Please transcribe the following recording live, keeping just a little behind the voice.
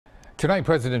Tonight,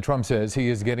 President Trump says he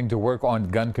is getting to work on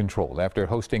gun control after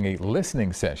hosting a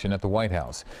listening session at the White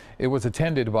House. It was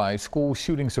attended by school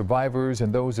shooting survivors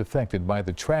and those affected by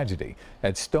the tragedy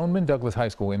at Stoneman Douglas High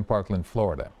School in Parkland,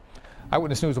 Florida.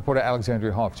 Eyewitness News reporter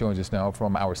Alexandria Hoff joins us now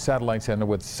from our satellite center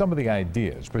with some of the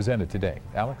ideas presented today.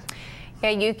 Alex? Yeah,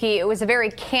 Yuki, it was a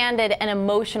very candid and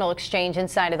emotional exchange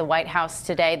inside of the White House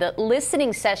today. The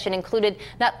listening session included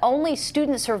not only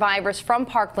student survivors from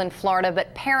Parkland, Florida,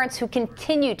 but parents who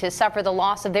continue to suffer the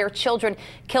loss of their children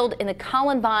killed in the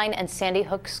Columbine and Sandy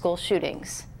Hook school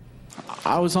shootings.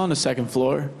 I was on the second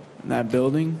floor in that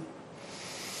building,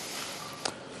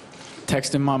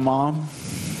 texting my mom,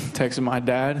 texting my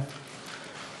dad,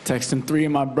 texting 3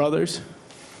 of my brothers,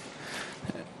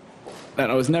 that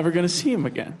I was never going to see him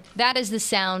again. That is the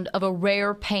sound of a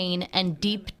rare pain and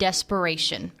deep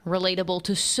desperation, relatable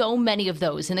to so many of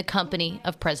those in the company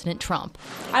of President Trump.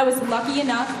 I was lucky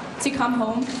enough to come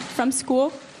home from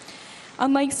school.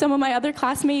 Unlike some of my other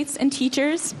classmates and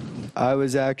teachers, I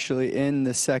was actually in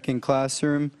the second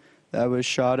classroom that was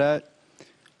shot at.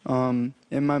 In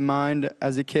my mind,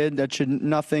 as a kid,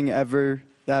 nothing ever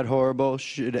that horrible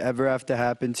should ever have to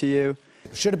happen to you.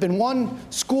 Should have been one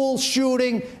school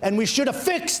shooting, and we should have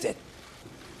fixed it.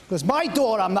 Because my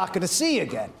daughter, I'm not going to see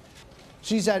again.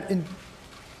 She's in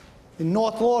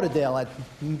North Lauderdale at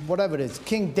whatever it is,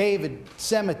 King David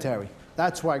Cemetery.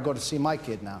 That's where I go to see my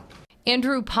kid now.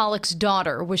 Andrew Pollock's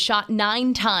daughter was shot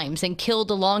 9 times and killed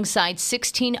alongside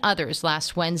 16 others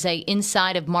last Wednesday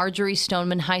inside of Marjorie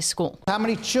Stoneman High School. How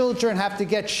many children have to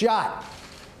get shot?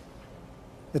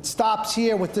 It stops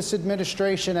here with this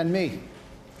administration and me.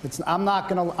 I'm not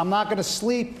gonna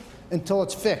sleep until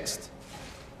it's fixed.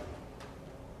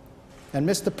 And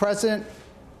Mr. President,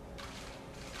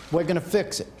 we're gonna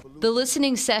fix it. The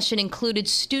listening session included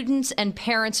students and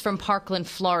parents from Parkland,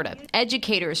 Florida,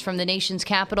 educators from the nation's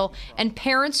capital, and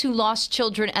parents who lost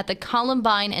children at the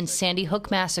Columbine and Sandy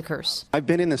Hook massacres. I've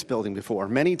been in this building before,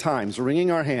 many times, wringing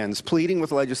our hands, pleading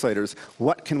with legislators,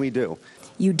 what can we do?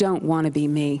 You don't want to be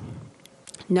me.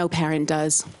 No parent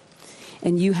does.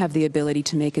 And you have the ability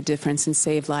to make a difference and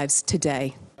save lives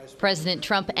today. President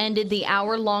Trump ended the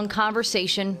hour-long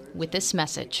conversation with this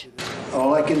message.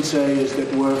 All I can say is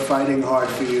that we're fighting hard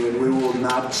for you, and we will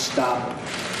not stop.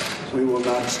 We will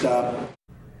not stop.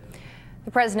 The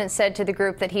president said to the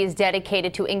group that he is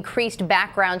dedicated to increased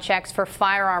background checks for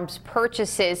firearms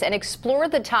purchases and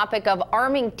explored the topic of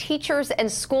arming teachers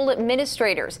and school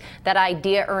administrators. That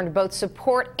idea earned both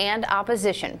support and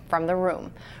opposition from the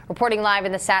room. Reporting live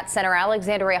in the SAT Center,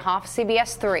 Alexandria Hoff,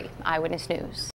 CBS 3 Eyewitness News.